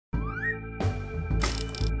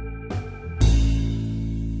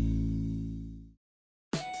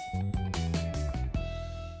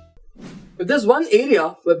If there's one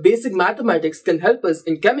area where basic mathematics can help us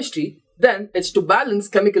in chemistry, then it's to balance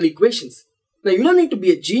chemical equations. Now you don't need to be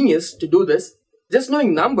a genius to do this, just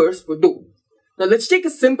knowing numbers would do. Now let's take a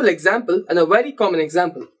simple example and a very common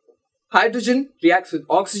example. Hydrogen reacts with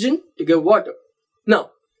oxygen to give water. Now,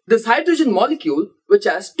 this hydrogen molecule, which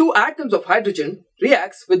has 2 atoms of hydrogen,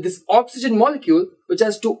 reacts with this oxygen molecule, which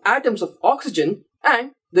has 2 atoms of oxygen,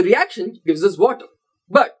 and the reaction gives us water.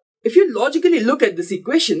 But if you logically look at this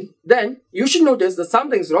equation, then you should notice that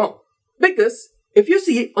something's wrong. Because if you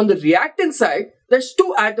see on the reactant side, there's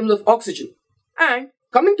 2 atoms of oxygen. And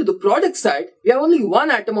coming to the product side, we have only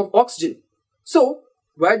 1 atom of oxygen. So,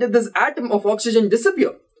 where did this atom of oxygen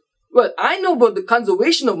disappear? Well, I know about the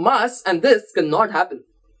conservation of mass and this cannot happen.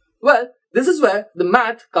 Well, this is where the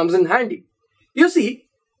math comes in handy. You see,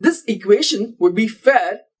 this equation would be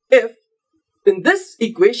fair if, in this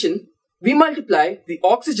equation, we multiply the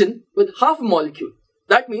oxygen with half a molecule.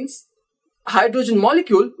 That means, a hydrogen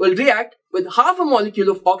molecule will react with half a molecule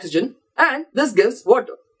of oxygen and this gives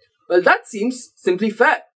water. Well, that seems simply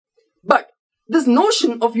fair. But this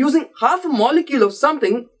notion of using half a molecule of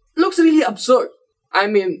something looks really absurd. I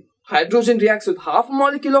mean, hydrogen reacts with half a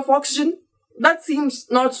molecule of oxygen? That seems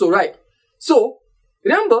not so right. So,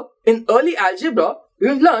 remember, in early algebra,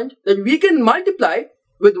 we've learned that we can multiply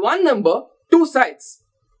with one number 2 sides.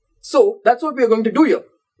 So, that's what we are going to do here.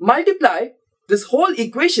 Multiply this whole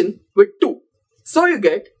equation with 2. So, you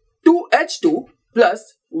get 2H2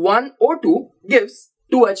 plus 1O2 gives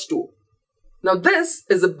 2H2. Now, this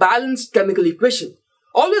is a balanced chemical equation.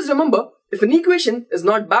 Always remember, if an equation is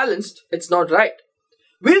not balanced, it's not right.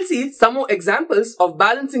 We'll see some more examples of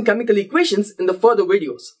balancing chemical equations in the further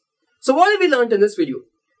videos. So what have we learned in this video?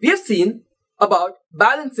 We have seen about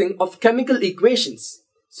balancing of chemical equations.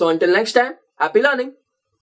 So until next time, happy learning!